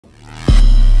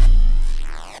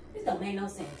don't make no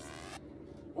sense.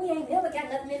 We ain't ever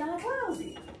got nothing in our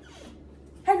closet.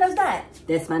 Hey, Nurse Dot.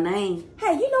 That's my name.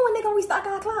 Hey, you know when they gonna restock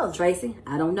our closet? Tracy,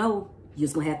 I don't know. You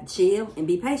just gonna have to chill and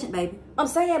be patient, baby. I'm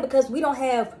saying because we don't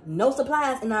have no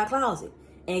supplies in our closet.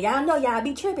 And y'all know y'all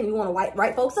be tripping. We want to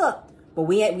write folks up. But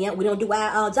we don't do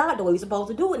our job the way we supposed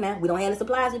to do it now. We don't have the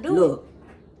supplies to do it. Look,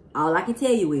 all I can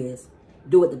tell you is,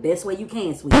 do it the best way you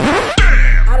can, sweetie.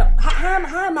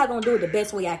 How am I gonna do it the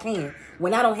best way I can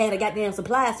when I don't have the goddamn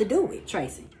supplies to do it?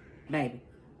 Tracy, baby,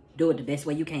 do it the best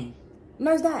way you can.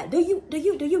 Nurse Dot, do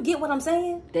you get what I'm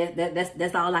saying?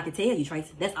 That's all I can tell you,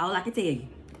 Tracy. That's all I can tell you.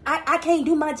 I can't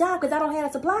do my job because I don't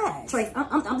have the supplies. Tracy,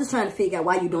 I'm just trying to figure out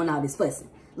why you doing all this fussing.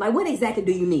 Like, what exactly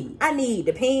do you need? I need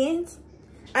the pens.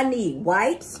 I need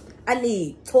wipes. I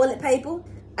need toilet paper.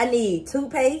 I need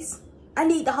toothpaste. I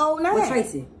need the whole nine. Well,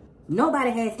 Tracy,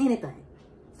 nobody has anything.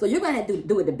 So you're going to have to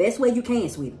do it the best way you can,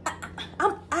 sweetie.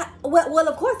 Well,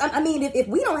 of course. I mean, if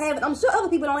we don't have it, I'm sure other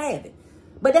people don't have it.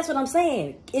 But that's what I'm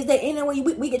saying. Is there any way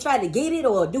we can try to get it,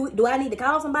 or do I need to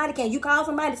call somebody? Can you call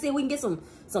somebody to see if we can get some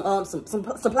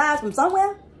supplies from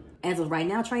somewhere? As of right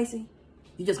now, Tracy,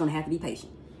 you're just gonna have to be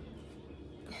patient.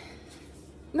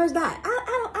 Nurse Dot,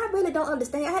 I really don't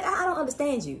understand. I don't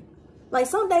understand you. Like,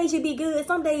 some days you be good,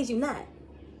 some days you not.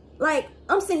 Like,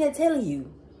 I'm sitting here telling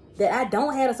you that I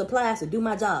don't have the supplies to do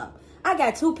my job. I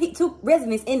got two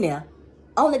residents in there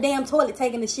on the damn toilet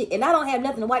taking the shit, and I don't have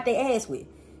nothing to wipe their ass with.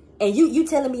 And you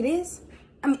telling me this?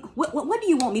 I mean, what do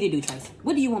you want me to do, Tracy?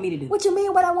 What do you want me to do? What you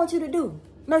mean what I want you to do?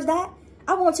 Nurse Dot,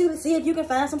 I want you to see if you can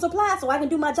find some supplies so I can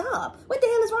do my job. What the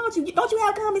hell is wrong with you? Don't you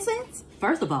have common sense?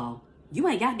 First of all, you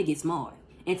ain't got to get smart.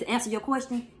 And to answer your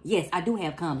question, yes, I do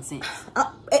have common sense.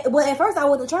 Well, at first I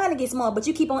wasn't trying to get smart, but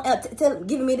you keep on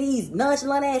giving me these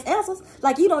nonchalant ass answers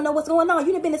like you don't know what's going on.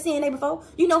 You done been a CNA before.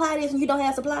 You know how it is when you don't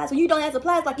have supplies. When you don't have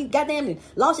supplies, like you goddamn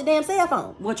lost your damn cell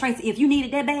phone. Well, Tracy, if you need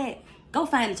it that bad, go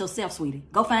find it yourself, sweetie.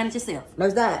 Go find it yourself.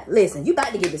 Nurse Dot, listen, you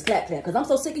about to get this clap because I'm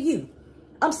so sick of you.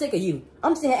 I'm sick of you.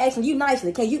 I'm sitting here asking you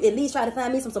nicely, can you at least try to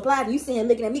find me some supplies? And you sitting here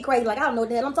looking at me crazy like I don't know what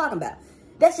the hell I'm talking about.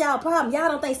 That's y'all problem. Y'all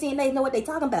don't think CNAs know what they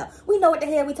talking about. We know what the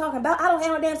hell we talking about. I don't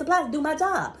have no damn supplies to do my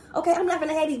job. Okay, I'm not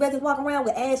gonna have these residents walking around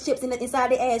with ass chips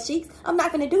inside their ass cheeks. I'm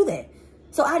not gonna do that.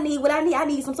 So I need what I need. I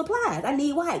need some supplies. I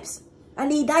need wipes. I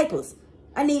need diapers.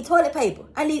 I need toilet paper.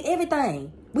 I need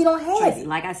everything. We don't have Tracy, it.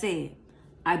 like I said,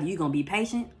 either you gonna be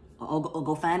patient or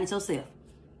go find it yourself.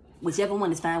 Whichever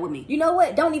one is fine with me. You know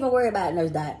what? Don't even worry about it,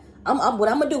 Nurse Dot. What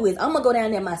I'm gonna do is I'm gonna go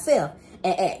down there myself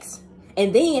and ask,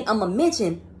 and then I'm gonna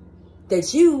mention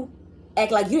that you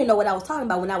act like you didn't know what I was talking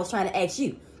about when I was trying to ask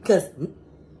you. Because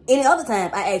any other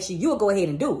time I ask you, you'll go ahead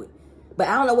and do it. But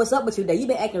I don't know what's up with you today. You've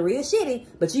been acting real shitty,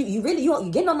 but you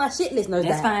getting on my shit list, Nurse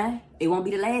Dot. That's fine. It won't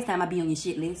be the last time I be on your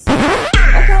shit list.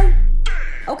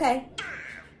 Okay.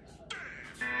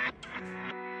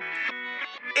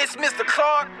 It's Mr.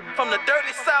 Clark from the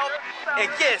Dirty South, and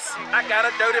yes, I got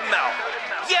a dirty mouth.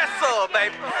 Yes, sir,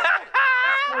 baby.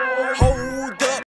 Hold up.